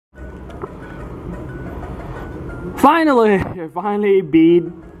Finally beat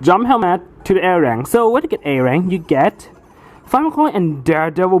Jump Helmet to the A rank. So when you get A rank, you get 5 coin and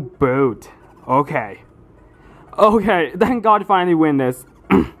Daredevil boot. Okay, thank God you finally win this.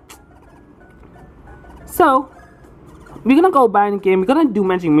 So we're gonna go back in the game. We're gonna do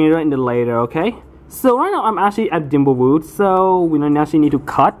Magic Mirror in the later, okay? So right now I'm actually at Dimblewood, so we don't actually need to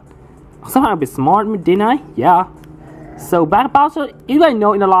cut. Somehow a bit smart, didn't I? Yeah. So back Bowser, you guys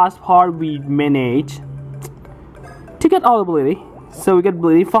know in the last part we managed to get all the ability. So we get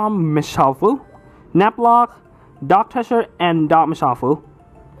ability from Mishafu, Naplock, Dark Treasure, and Dark Mishafu.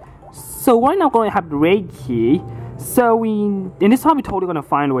 So right now we're going to have the raid key. So in this time we're totally going to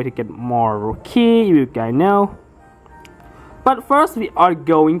find a way to get more key, you guys know. But first we are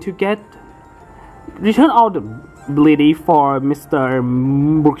going to return all the ability for Mr.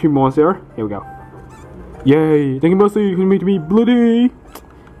 Broque Monsieur. Here we go. Yay! Thank you, Mercy. You can meet me, Bloody.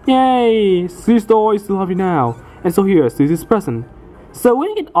 Yay! C-Store is still happy now. And so here, this is present. So when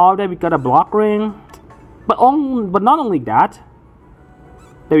we get all that, we got a block ring. But not only that,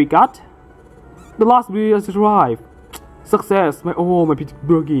 there we got the last video has arrived. Success, my pretty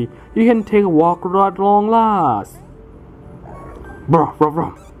Broggy. You can take a walk right long last. Bro.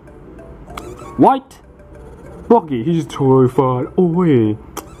 What? Broggy, he's terrified. Oh wait.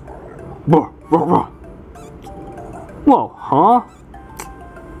 Bro. Whoa, huh?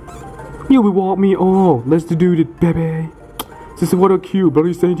 You will walk me all. Let's do it, baby. This is what a cute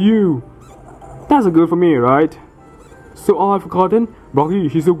Broggy saying to you. That's good for me, right? So I've forgotten. Broggy,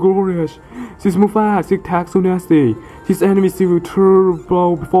 he's so glorious. She's move fast, she attacks so nasty. His enemies see will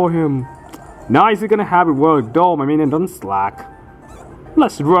turbo before him. Nice, you're gonna have it work, though, my minion, don't slack.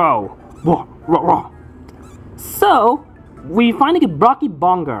 Let's roll. Roll. So, we finally get Broque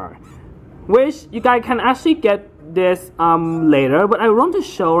Monsieur, which you guys can actually get this later, but I want to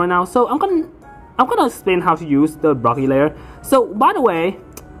show right now. So I'm gonna explain how to use the Broque layer. So by the way,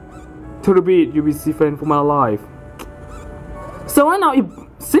 to the beat, you will see friend for my life. So right now,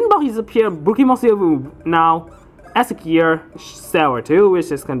 since Broque is appeared, Broque Monsieur will now as a gear seller too, which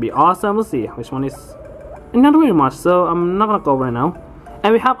is gonna be awesome. Let's see which one is not really much, so I'm not gonna go right now.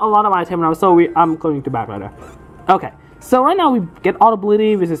 And we have a lot of items now, so I'm going to back later. Okay. So right now we get all the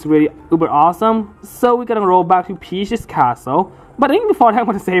ability, which is really uber awesome. So we're gonna roll back to Peach's castle. But I think before that I'm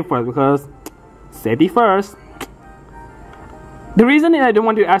gonna save first, because safety first. The reason is I don't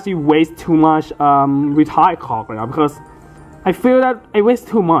want to actually waste too much retire clock right now, because I feel that I waste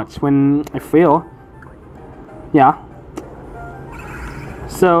too much when I fail. Yeah.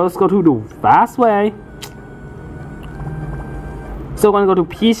 So let's go to the fast way. So we're gonna go to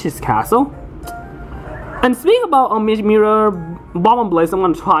Peach's castle. And speaking about Magic Mirror, Bomb and Blaze, I'm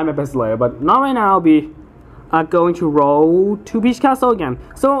going to try my best later, but not right now. I'll be going to roll to Peach Castle again.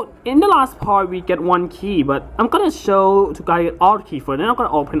 So in the last part we get one key, but I'm going to show to guys all the key for it, then I'm going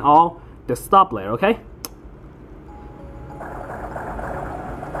to open all the stuff later, okay?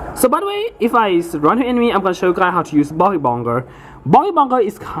 So by the way, if I run to enemy, I'm going to show you guys how to use Broque Monsieur. Broque Monsieur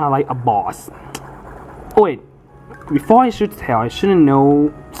is kind of like a boss. Oh wait, before I should tell, I shouldn't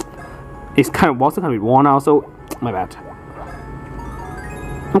know. It's kind of also kind of worn out, so my bad.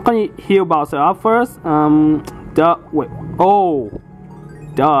 I'm gonna heal Bowser up first. Wait. Oh,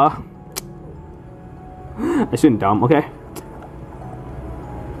 duh. I shouldn't dumb. Okay.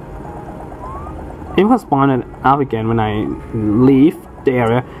 I'm gonna spawn it out again when I leave the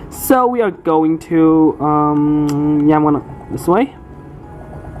area. So we are going to yeah, I'm gonna this way.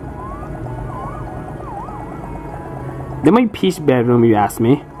 There might be Peach bedroom if you ask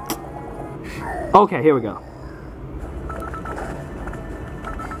me. Okay, here we go.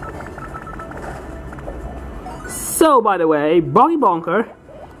 So, by the way, Broque Monsieur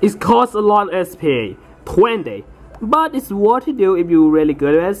is costs a lot of SP, 20, but it's worth to do if you're really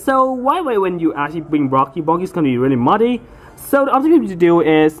good at it. So, right away when you actually bring Broque is gonna be really muddy. So, the other thing to do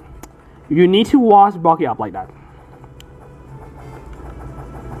is you need to wash Broque up like that.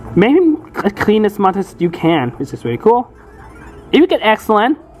 Make him clean as much as you can, which is really cool. If you get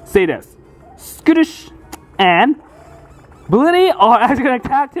excellent, say this. Skittish and Blitty are actually gonna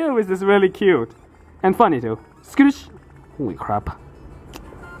attack too, which is really cute and funny too. Skittish, holy crap!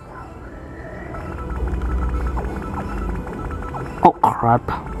 Oh crap!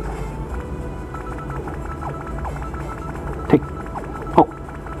 Take. Oh,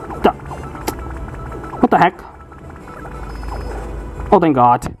 what the heck? Oh thank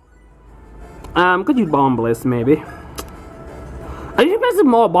God. Could you bomb bliss maybe? I think there's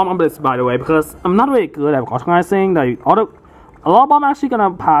more bomb on this, by the way, because I'm not really good at organizing. A lot of bomb actually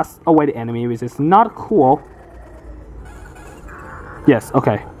gonna pass away the enemy, which is not cool. Yes,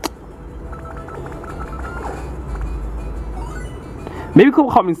 okay. Maybe could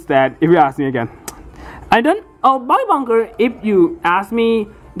come instead if you ask me again. And then, Buggy Bunker, if you ask me,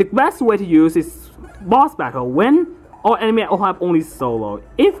 the best way to use is boss battle when all enemies have only solo.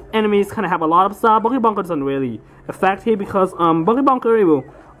 If enemies kind of have a lot of stuff, Buggy Bunker doesn't really affect it because Buggy Bunker will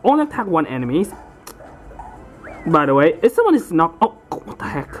only attack one enemy. By the way, if someone is knocked, oh, what the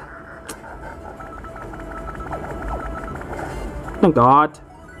heck? Thank God.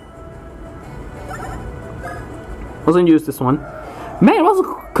 Wasn't use this one. Man, it also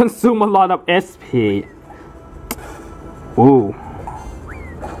consume a lot of SP. Ooh.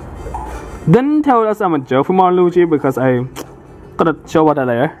 Then tell us I'm a joke for Mario and Luigi because I gotta show what I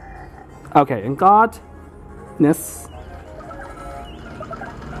later. Okay, and godness.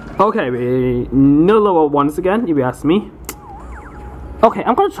 Okay, we new level once again, if you ask me. Okay,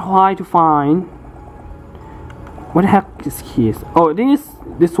 I'm gonna try to find what the heck is keys. Oh, I think it's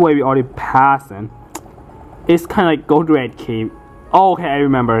this way we already passed in. It's kinda like gold red key. Oh, okay, I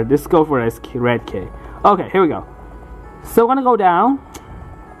remember. This go for this red key. Okay, here we go. So we're gonna go down.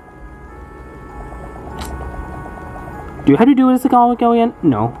 Do you have to do this again?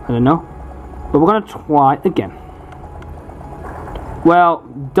 No, I don't know. But we're gonna try again. Well,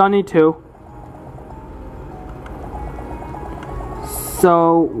 don't need to.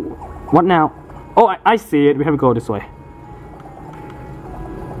 So, what now? Oh, I see it. We have to go this way.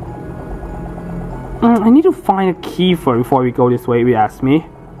 I need to find a key before we go this way, if you ask me.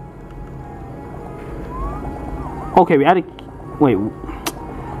 Okay, we had to... Wait.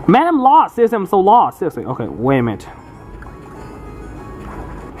 Man, I'm lost. Seriously, I'm so lost. Seriously. Okay, wait a minute.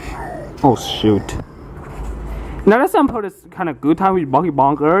 Oh, shoot. Now, this sample is kind of good time with Buggy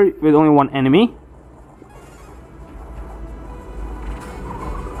Bunker with only one enemy.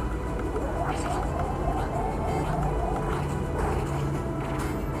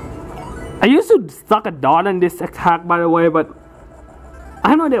 I used to suck a dot in this attack, by the way, but I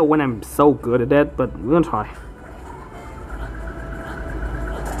have no idea when I'm so good at it, but we're gonna try.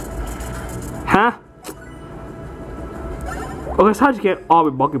 Huh? Okay, let's try to get all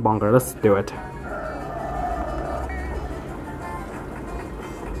with Buggy Bunker. Let's do it.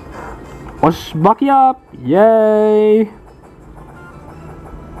 Push Buggy up! Yay!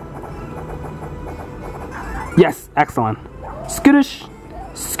 Yes, excellent. Skittish,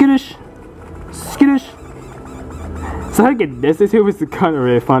 skittish, skittish. So I get this too is kind of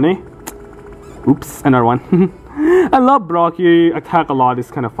really funny. Oops, another one. I love Broggy attack a lot. It's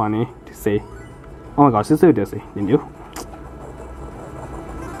kind of funny to see. Oh my gosh, this is dizzy, didn't you?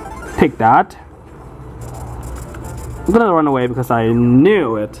 Take that. I'm gonna run away because I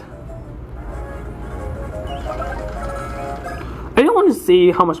knew it. I don't want to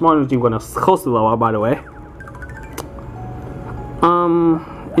see how much Mario and Luigi are gonna cost the level, by the way.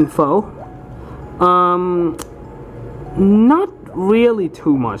 Info. Not really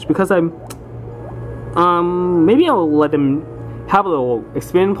too much because I'm. Maybe I'll let them have a little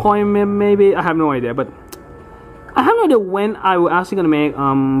experience point. Maybe I have no idea, but I have no idea when I will actually gonna make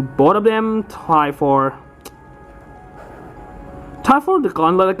both of them try for the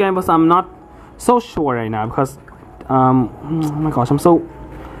Gauntlet again, but I'm not so sure right now because oh my gosh,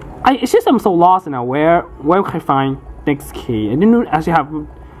 it's just I'm so lost now. Where can I find next key? I didn't actually have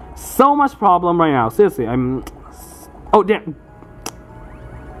so much problem right now. Seriously, oh damn,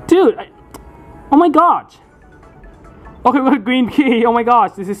 dude! Oh my gosh! Okay, we got a green key. Oh my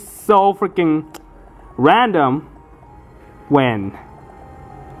gosh, this is so freaking random. When?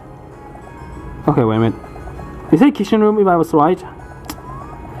 Okay, wait a minute. Is it a kitchen room? If I was right.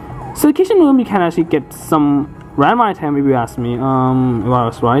 So the kitchen room, you can actually get some random item. If you ask me, if I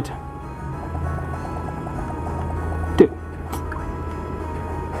was right. Dude.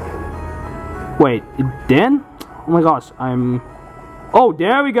 Wait, then? Oh my gosh, oh,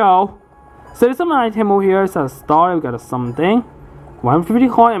 there we go. So there's some item over here. It's a star. We got a something. 150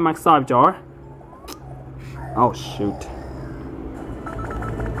 coin and max save jar. Oh shoot.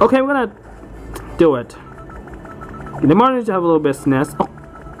 Okay, we're gonna do it. The Mario to have a little bit of SNES. Oh,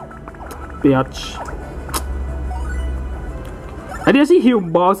 bitch. I did see heal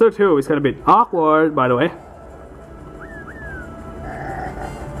Bowser too. It's kind of a bit awkward, by the way.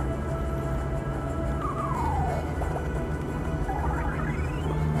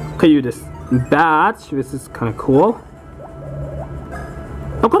 Okay, you this badge. This is kind of cool.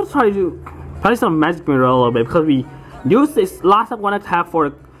 I'm gonna try some magic mirror a little bit because we use this last one attack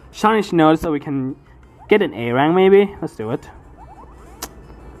for shiny node so we can get an A rank maybe. Let's do it.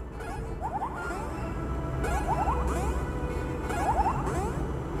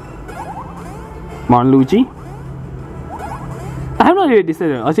 Mario and Luigi. I have no idea if this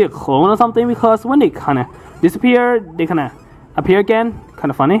is actually a clone or something because when they kind of disappear, they kind of appear again. Kind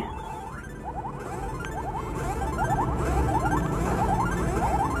of funny.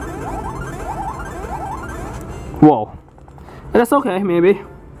 Whoa. That's okay, maybe.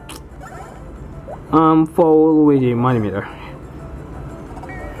 For Luigi millimeter.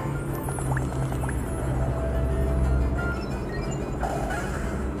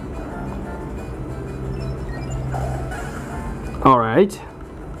 Alright.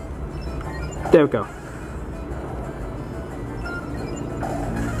 There we go.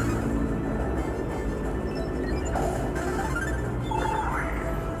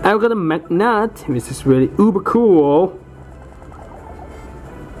 I've got a magnet, which is really uber cool.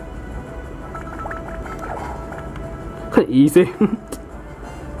 Kind of easy.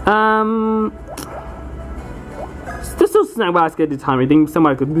 This is snack basket this time. I think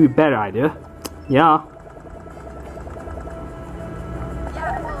somebody could do a better idea. Yeah.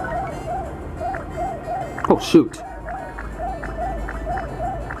 Oh shoot.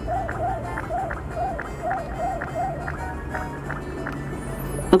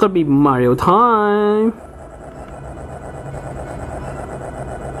 It's gonna be Mario time.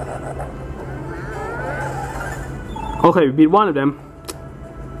 Okay, we beat one of them.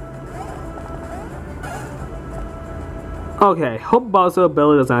 Okay, hope Bowser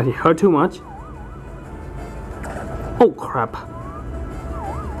ability doesn't actually hurt too much. Oh crap.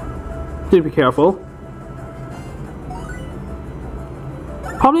 Need to be careful.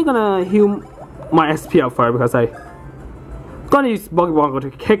 Probably gonna heal my SP up first because I gonna use Broque Monsieur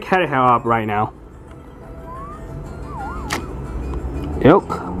to kick her up right now.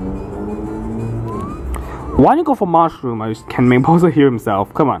 Yuck. Why don't you go for mushroom? I can make Bowser heal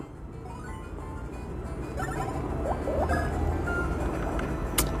himself. Come on.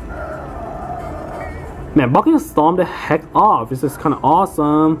 Man, Broque stormed the heck off. This is kind of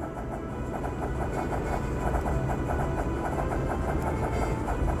awesome.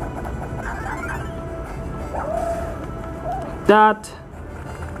 That.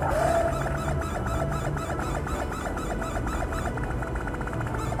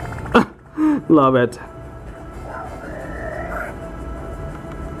 Love it.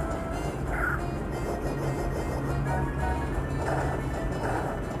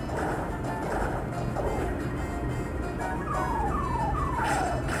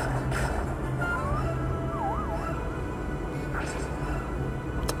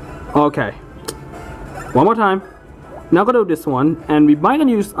 Okay. One more time. Now gonna do this one, and we might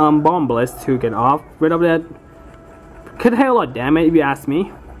gonna use bomb blitz to get off rid of that. Could take a lot of damage if you ask me.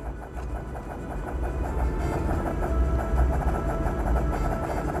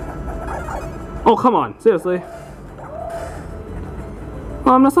 Oh come on, seriously.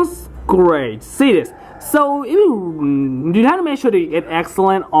 That's not great. See this. So if you have to make sure to get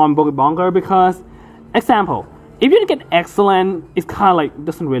excellent on Broque Monsieur because, example, if you get excellent, it's kind of like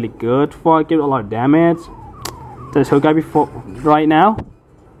doesn't really good for give a lot of damage. That's what I got before right now.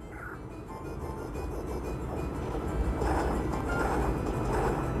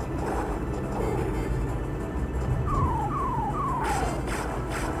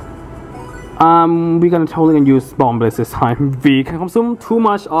 We're gonna totally gonna use bomb blitz this time. We can consume too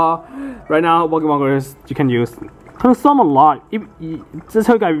much. Right now, Broque Monsieur you can use consume a lot. If just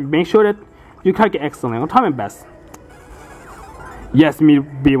so you guys make sure that you can get excellent. I'll try my best. Yes, me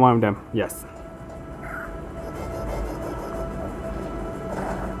be one of them. Yes.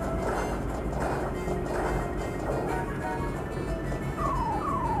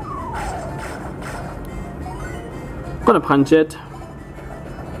 Gonna punch it.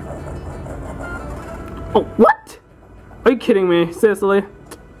 Oh, what? Are you kidding me? Seriously?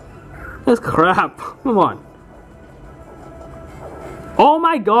 That's crap. Come on. Oh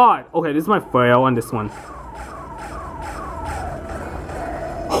my god. Okay, this is my fail on this one.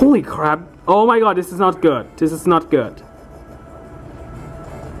 Holy crap. Oh my god, this is not good. This is not good.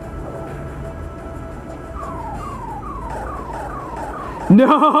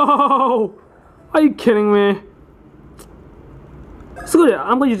 No! Are you kidding me? Screw it,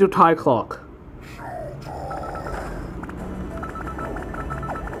 I'm going to use your tie clock.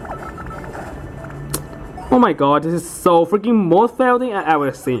 Oh my god, this is so freaking more fail than I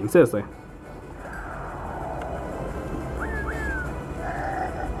ever seen. Seriously.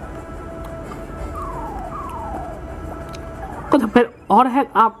 Got to put all the heck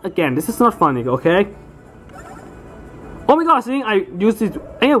up again. This is not funny, okay? Oh my god, I think I used it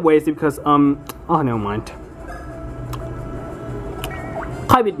anyways because oh never mind.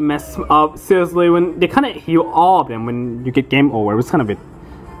 Quite a bit messed up, seriously, when they kinda heal all of them when you get game over. It was kind of a bit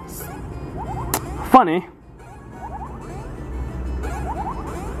funny.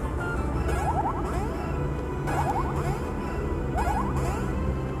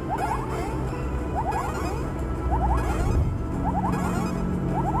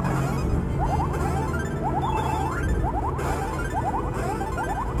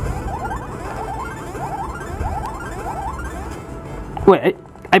 Wait,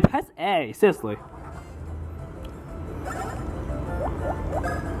 I pressed A, seriously.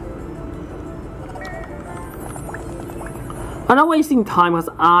 I'm not wasting time because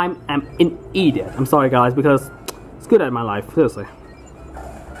I'm an idiot. I'm sorry guys, because it's good at my life, seriously.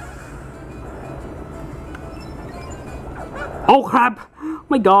 Oh crap! Oh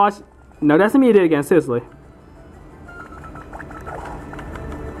my gosh! No, that's me idiot again, seriously.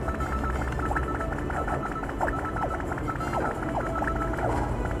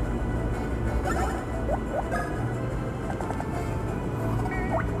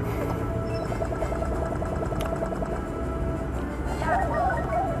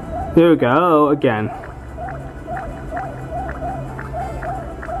 Here we go again.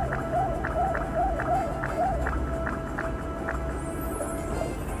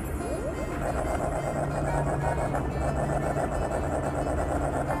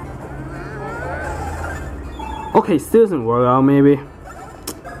 Okay, still doesn't work out maybe.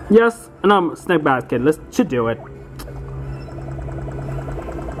 Yes, another snack basket. Let's should do it.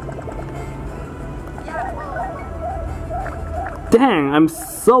 Dang, I'm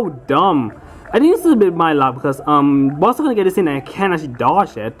so dumb. I think this is a bit my luck because boss are gonna get this in and I can't actually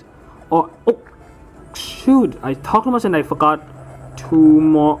dodge it. Or oh shoot, I talked too much and I forgot two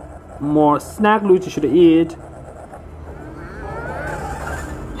more snack loot you should eat.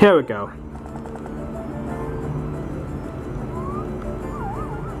 Here we go.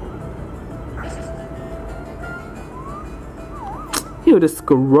 Ew, this is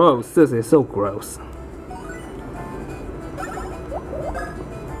gross. This is so gross.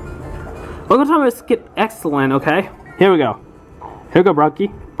 We're gonna try to skip excellent, okay? Here we go. Here we go, Brocky.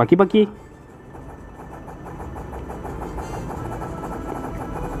 Brocky.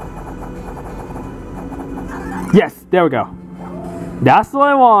 Yes, there we go. That's what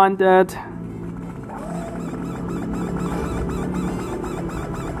I wanted.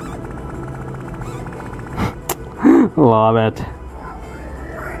 Love it.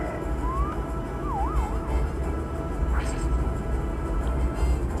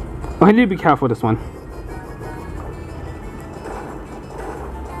 Oh, I need to be careful with this one.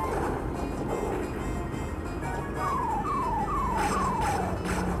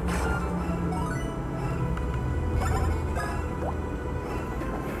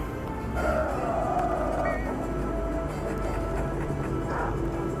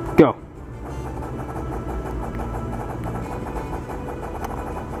 Go.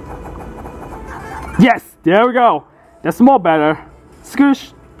 Yes, there we go. That's more better.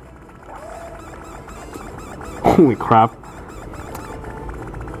 Scoosh. Holy crap.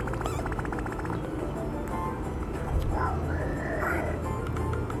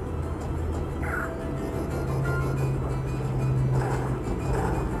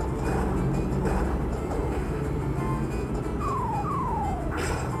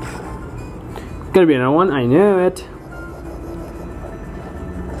 Gotta be another one, I knew it.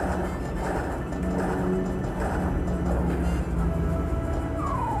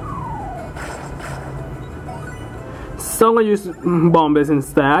 So I'm gonna use bombs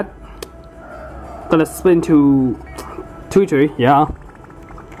instead. Gonna spin to 2-3, yeah.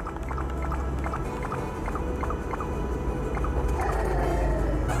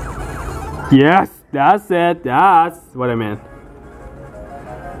 Yes, that's it. That's what I meant.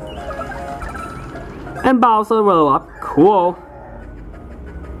 And Bowser will up. Cool.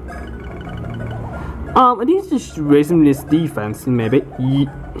 I need to just raise this defense maybe.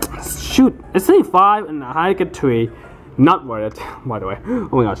 Shoot, it's only 5 and I get 3. Not worth it, by the way. Oh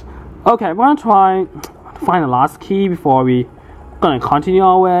my gosh. Okay, we're gonna try to find the last key before we gonna continue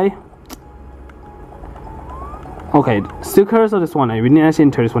our way. Okay, still curse of this one. We need to actually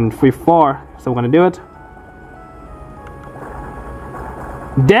enter this one 3-4. So we're gonna do it.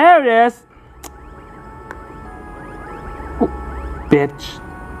 There it is! Oh, bitch.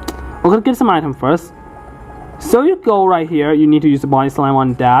 We're gonna get some item first. So you go right here, you need to use the body slime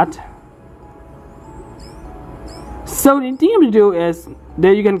on that. So the thing you do is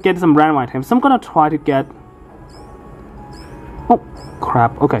there you can get some random items. So I'm gonna try to get. Oh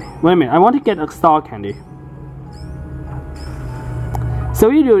crap! Okay, wait a minute. I want to get a star candy. So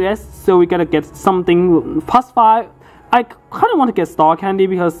you do this. So we gotta get something +5. I kind of want to get star candy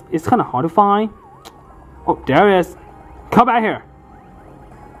because it's kind of hard to find. Oh, there it is. Come back here.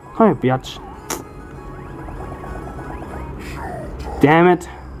 Come here, bitch. Damn it.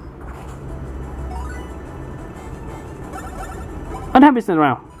 What happens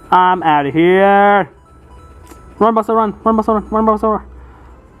around? I'm out of here. Run, Buster, run. Run, Buster, run. Run, Buster, run.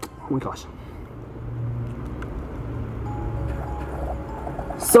 Oh my gosh.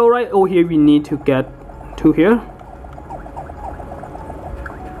 So right over here we need to get to here.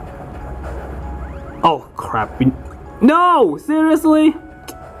 crap. No! Seriously?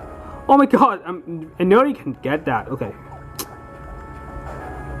 Oh my god, I know you can get that. Okay.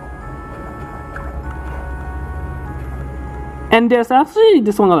 And there's actually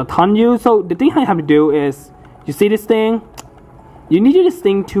this one gonna ton you. So the thing I have to do is, you see this thing? You need this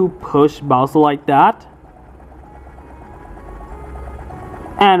thing to push Bowser like that.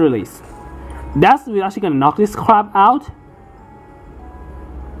 And release. That's actually gonna knock this crap out.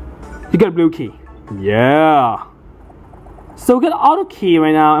 You got a blue key. Yeah. So we got auto key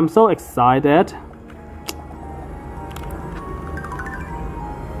right now. I'm so excited.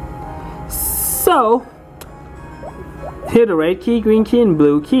 So here the red key, green key, and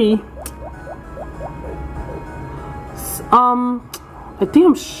blue key. I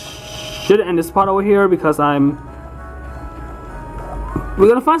think I should end this part over here because we're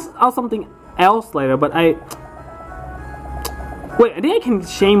gonna find out something else later. But wait, I think I can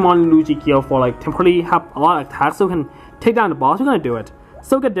shame on Luigi Gear for like temporarily have a lot of attacks so we can take down the boss. We're gonna do it.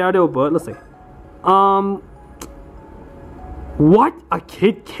 So get Daredevil Bird. Let's see. What? A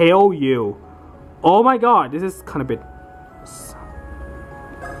kid KO you? Oh my god, this is kind of bit.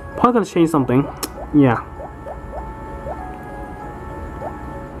 Probably gonna change something. Yeah.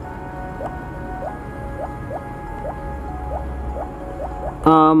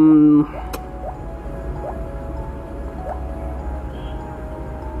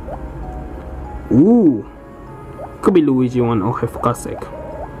 Ooh. Could be Luigi one. Okay, for God's sake.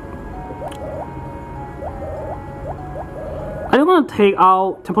 I'm gonna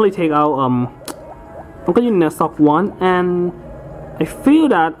temporarily take out, I'm gonna use Nessock one, and I feel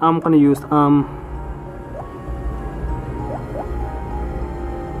that I'm gonna use,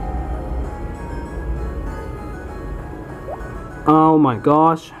 oh my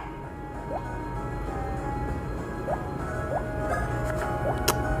gosh.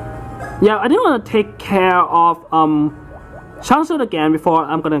 Yeah, I didn't want to take care of Chancellor again before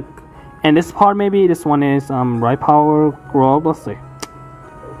I'm gonna end this part. Maybe this one is right power growth. Let's see. I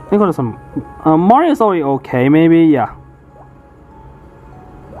think got some Mario is already okay. Maybe yeah.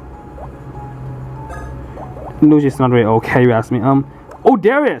 Luigi's not really okay. You ask me. Oh,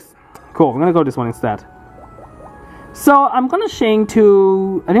 there is. Cool. I'm gonna go this one instead. So I'm gonna change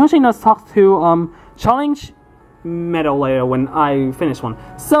to. I think I'm changing the talk to challenge medal later when I finish one.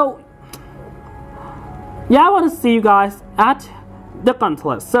 So. Yeah, I want to see you guys at the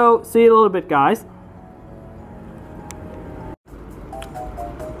Gauntlet. So, see you a little bit, guys.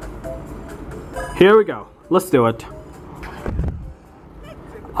 Here we go. Let's do it.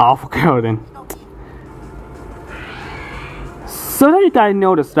 Off we go then. So that you guys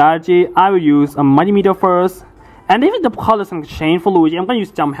know the strategy, I will use a Mighty Meter first. And if the colors can change for Luigi, I'm going to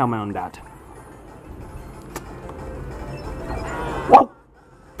use Jump Helmet on that. Whoa!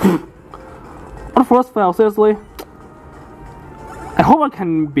 On the first fail, seriously. I hope I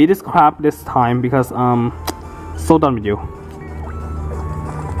can beat this crap this time because so done with you.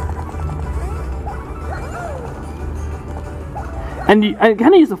 And I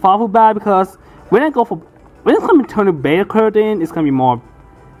kinda use the powerful bad because when I come to turn to beta curtain, it's gonna be more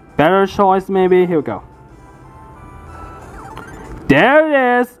better choice maybe. Here we go. There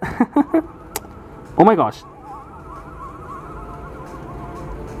it is! Oh my gosh.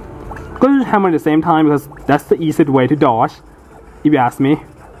 I'm gonna use hammer at the same time because that's the easiest way to dodge, if you ask me.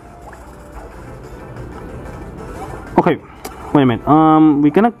 Okay, wait a minute.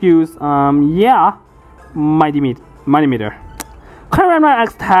 We're gonna use yeah, Mighty Meter. Kind of ran my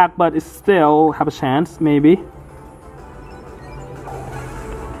X attack, but it still have a chance, maybe.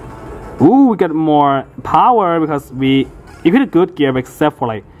 Ooh, we got more power because we hit a good gear except for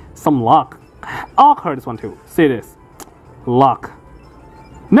like some luck. I'll clear this one too. See this, luck.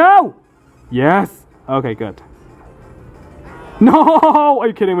 No. Yes. Okay, good. No! Are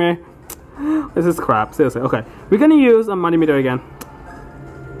you kidding me? This is crap. Seriously. Okay. We're gonna use a Mighty Meter again.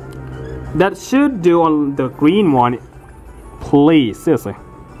 That should do on the green one. Please. Seriously.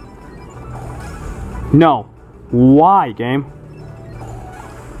 No. Why, game?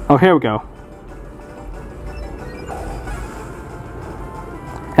 Oh, here we go.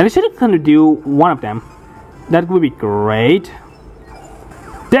 And we should kind of do one of them. That would be great.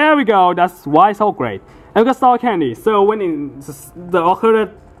 There we go, that's why it's so great. And we got Star Candy, so when in the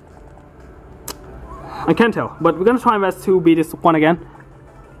occurred, I can't tell, but we're gonna try our best to beat this one again.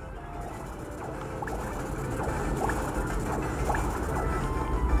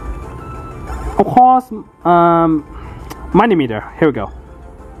 Of course, Mighty Meter, here we go.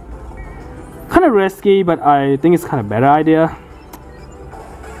 Kind of risky, but I think it's kind of better idea.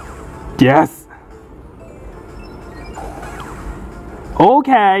 Yes!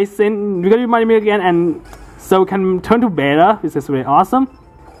 Okay, since we're gonna do Mighty Meter again, and So we can turn to beta, which is really awesome.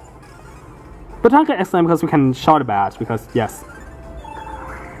 But I can excellent because we can short the badge, because yes.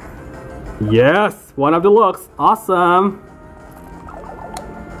 Yes, one of the looks, awesome.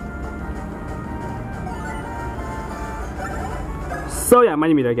 So yeah,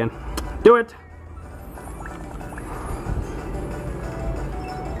 mighty meter again. Do it.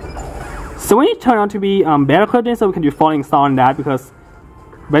 So when you turn out to be better curtain, so we can do falling star on that, because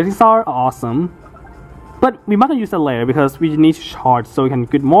falling star are awesome. But we might not use that later because we need to charge so we can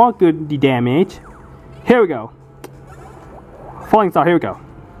get more good damage. Here we go. Falling star, here we go.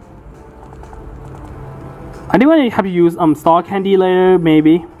 I think we're gonna have to use star candy later,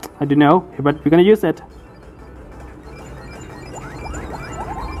 maybe. I don't know, but we're gonna use it.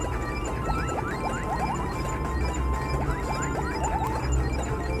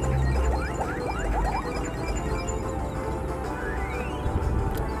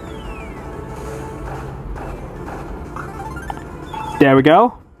 There we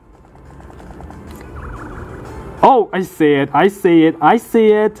go. Oh, I see it, I see it, I see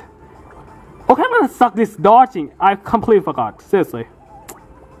it. Okay, I'm gonna suck this dodging. I completely forgot, seriously.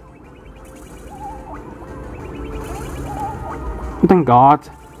 Thank God.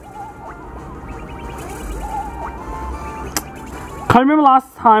 I remember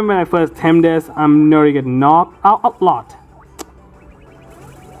last time when I first attempted this, I'm nearly getting knocked out a lot.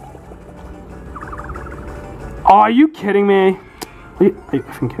 Oh, are you kidding me? Are you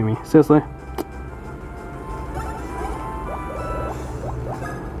effing kidding me? Seriously?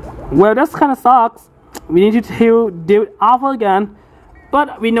 Well, that kind of sucks. We need to deal with Alpha again,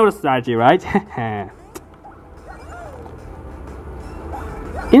 but we know the strategy, right?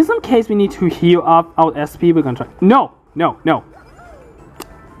 In some case, we need to heal up our SP. We're gonna try. No, no, no.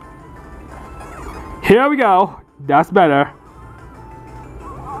 Here we go. That's better.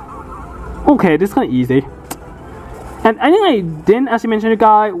 Okay, this is kind of easy. And I think I didn't actually mention the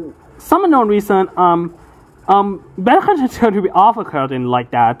guy. Some unknown reason, better can turn to be Alpha curtain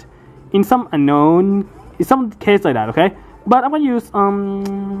like that. In some unknown, in some case like that, okay? But I'm gonna use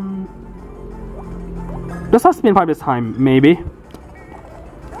let's not spin pipe this time, maybe.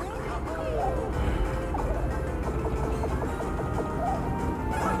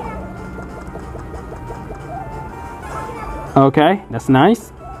 Okay, that's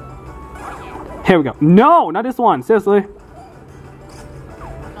nice. Here we go. No, not this one. Seriously.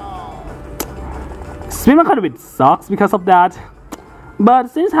 Spin kind of bit sucks because of that. But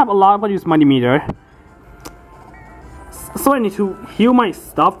since I have a lot, I'm gonna use mighty meter. So I need to heal my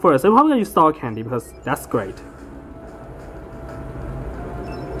stuff first. I'm probably gonna use star candy because that's great.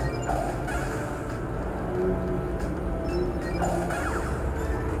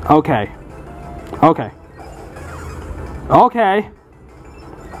 Okay. Okay. Okay.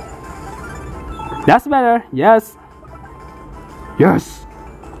 That's better. Yes. Yes.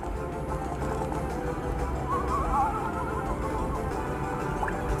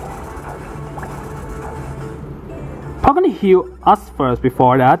 I'm gonna heal us first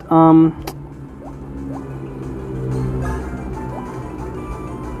before that.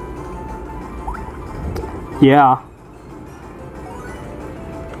 Yeah.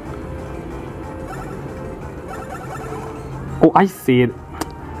 Oh, I see it.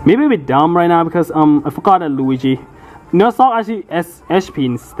 Maybe a bit dumb right now because I forgot that Luigi. No, it's not actually HP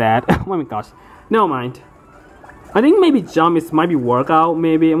instead. Oh my gosh. Never mind. I think maybe jump might be workout.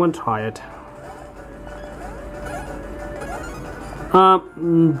 Maybe I'm gonna try it.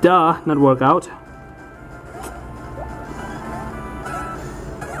 Duh, not workout.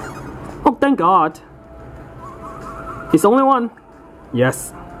 Oh, thank God. It's only one.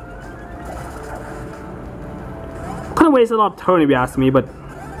 Yes. Kind of wasted a lot of turn if you ask me, but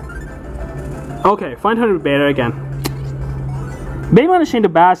okay, 500 better again. Maybe I'm gonna change the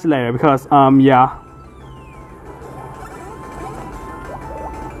badge later because yeah.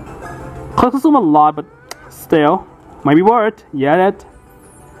 Consume a lot, but still. Might be worth, yeah, that.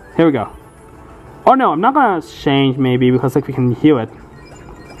 Here we go. Oh no, I'm not gonna change maybe because like we can heal it.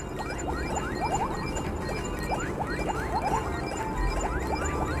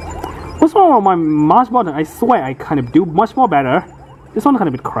 What's wrong with my mouse button? I swear I kind of do much more better. This one kind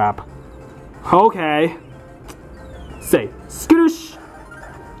of a bit crap. Okay. Say, skittish.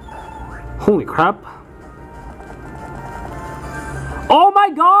 Holy crap. Oh my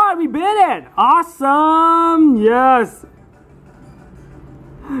God, we beat it! Awesome! Yes!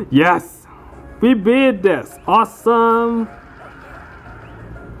 Yes! We beat this! Awesome!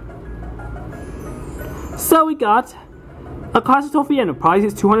 So we got a classic trophy and the prize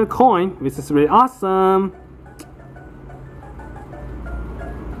is 200 coin, which is really awesome.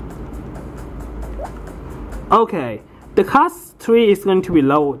 Okay, the class 3 is going to be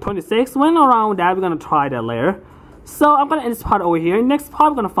low 26. When around that, we're gonna try that later. So I'm gonna end this part over here. Next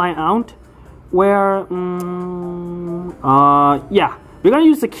part, we're gonna find out where yeah, we're gonna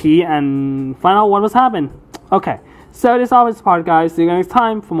use the key and find out what was happened. Okay, so this is all this part, guys. See you guys next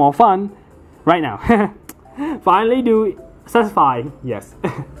time for more fun. Right now, finally do satisfy. Yes.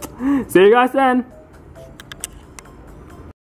 See you guys then.